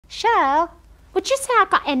Shirl, would you say I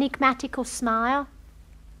got enigmatical smile?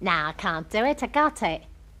 Nah, I can't do it, I got it.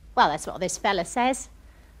 Well, that's what this fella says.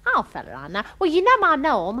 Oh, fella I know. Well, you know my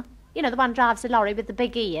Norm. You know, the one drives the lorry with the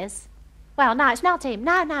big ears. Well, no, it's not him.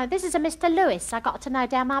 No, this is a Mr. Lewis I got to know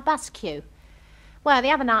down my bus queue. Well,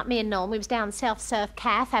 the other night, me and Norm, we was down Self-Serve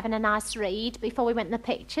Cafe having a nice read before we went in the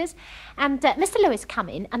pictures, and Mr. Lewis come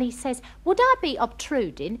in and he says, would I be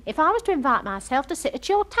obtruding if I was to invite myself to sit at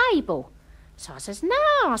your table? So I says, no,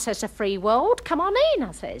 I says, a free world, come on in,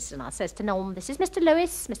 I says. And I says to Norm, this is Mr.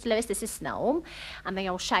 Lewis, this is Norm. And they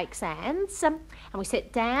all shakes hands, and we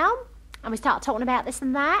sit down, and we start talking about this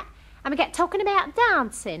and that, and we get talking about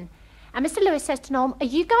dancing. And Mr. Lewis says to Norm, are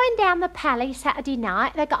you going down the Pally Saturday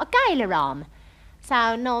night? They've got a gala on.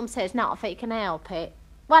 So Norm says, not if he can help it.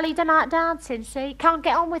 Well, he don't like dancing, see, can't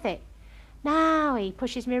get on with it. No, he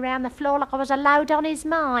pushes me around the floor like I was a load on his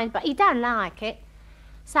mind, but he don't like it.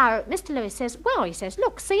 So Mr. Lewis says, well, he says,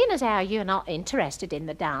 look, seeing as how you're not interested in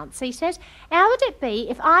the dance, he says, how would it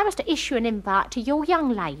be if I was to issue an invite to your young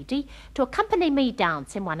lady to accompany me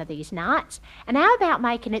dancing one of these nights, and how about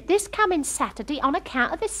making it this coming Saturday on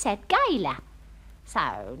account of the said gala?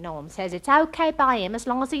 So Norm says it's okay by him as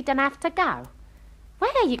long as he don't have to go.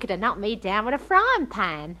 Well, you could have knocked me down with a frying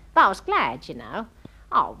pan, but I was glad, you know.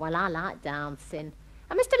 Oh, well, I like dancing.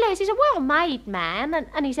 And Mr. Lewis is a well-made man,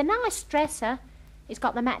 and he's a nice dresser. He's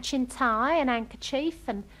got the matching tie and handkerchief,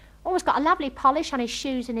 and always got a lovely polish on his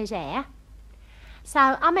shoes and his hair. So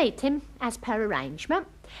I meet him, as per arrangement,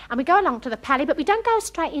 and we go along to the Pally, but we don't go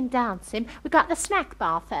straight in dancing. We go at the snack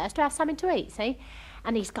bar first to have something to eat, see?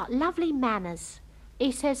 And he's got lovely manners.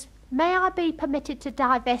 He says, may I be permitted to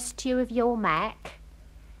divest you of your Mac?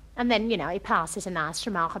 And then, you know, he passes a nice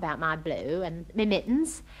remark about my blue and my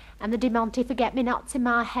mittens and the De Monte forget-me-nots in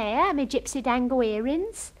my hair and my gypsy dangle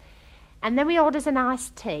earrings. And then we orders a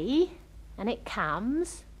nice tea, and it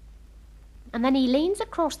comes. And then he leans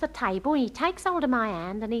across the table and he takes hold of my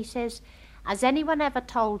hand and he says, has anyone ever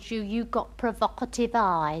told you you got provocative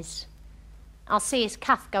eyes? I'll see his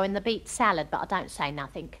cuff go in the beet salad, but I don't say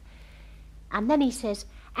nothing. And then he says,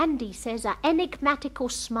 and he says, a enigmatical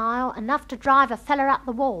smile enough to drive a feller up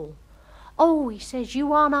the wall. Oh, he says,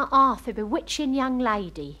 you are not half a bewitching young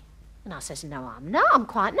lady. And I says, no, I'm not. I'm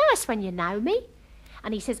quite nice when you know me.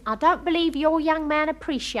 And he says, I don't believe your young man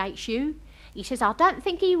appreciates you. He says, I don't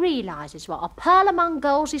think he realises what a pearl among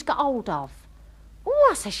girls he's got hold of. Oh,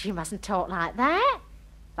 I says, you mustn't talk like that.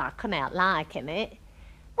 But I couldn't help liking it.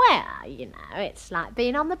 Well, you know, it's like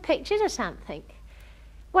being on the pictures or something.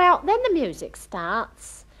 Well, then the music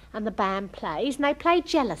starts, and the band plays, and they play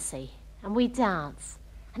Jealousy, and we dance.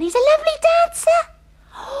 And he's a lovely dancer.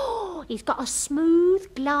 Oh, he's got a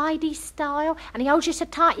smooth, glidey style, and he holds you so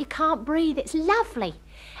tight you can't breathe. It's lovely.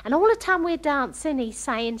 And all the time we're dancing, he's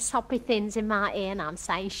saying soppy things in my ear, and I'm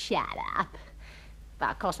saying, shut up.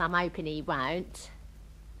 But, of course, I'm hoping he won't,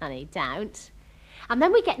 and he don't. And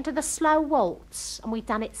then we get into the slow waltz, and we've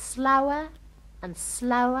done it slower and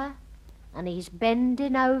slower, and he's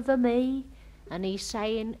bending over me, and he's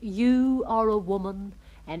saying, you are a woman,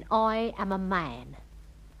 and I am a man.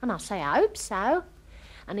 And I say, I hope so.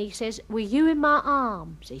 And he says, with you in my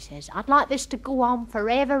arms, he says, I'd like this to go on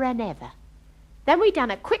forever and ever. Then we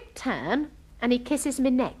done a quick turn, and he kisses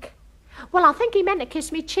me neck. Well, I think he meant to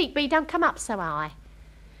kiss me cheek, but he don't come up so high.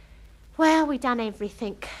 Well, we done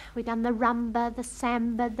everything. We done the rumba, the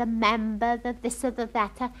samba, the mamba, the this or the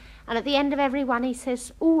that. And at the end of every one, he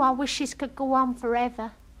says, oh, I wish this could go on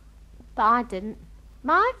forever. But I didn't.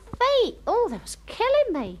 My feet, oh, they was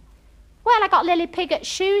killing me. Well, I got Lily Piggott's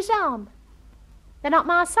shoes on. They're not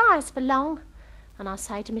my size for long. And I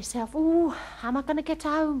say to myself, oh, how am I going to get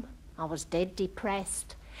home? I was dead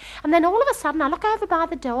depressed. And then all of a sudden, I look over by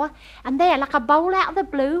the door, and there, like a bolt out of the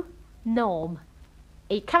blue, Norm.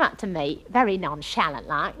 He come up to me, very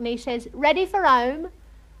nonchalant-like, and he says, ready for home?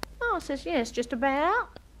 Oh, I says, yes, just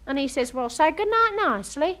about. And he says, well, say good-night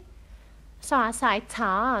nicely. So I say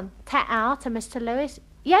ta and ta-ta to Mr. Lewis.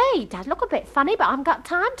 Yeah, he does look a bit funny, but I haven't got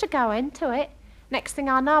time to go into it. Next thing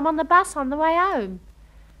I know, I'm on the bus on the way home.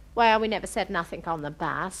 Well, we never said nothing on the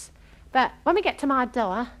bus. But when we get to my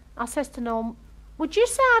door, I says to Norm, would you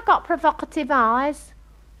say I got provocative eyes?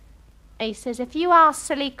 He says, if you ask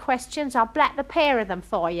silly questions, I'll black the pair of them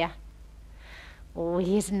for you. Oh,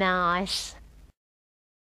 he's nice.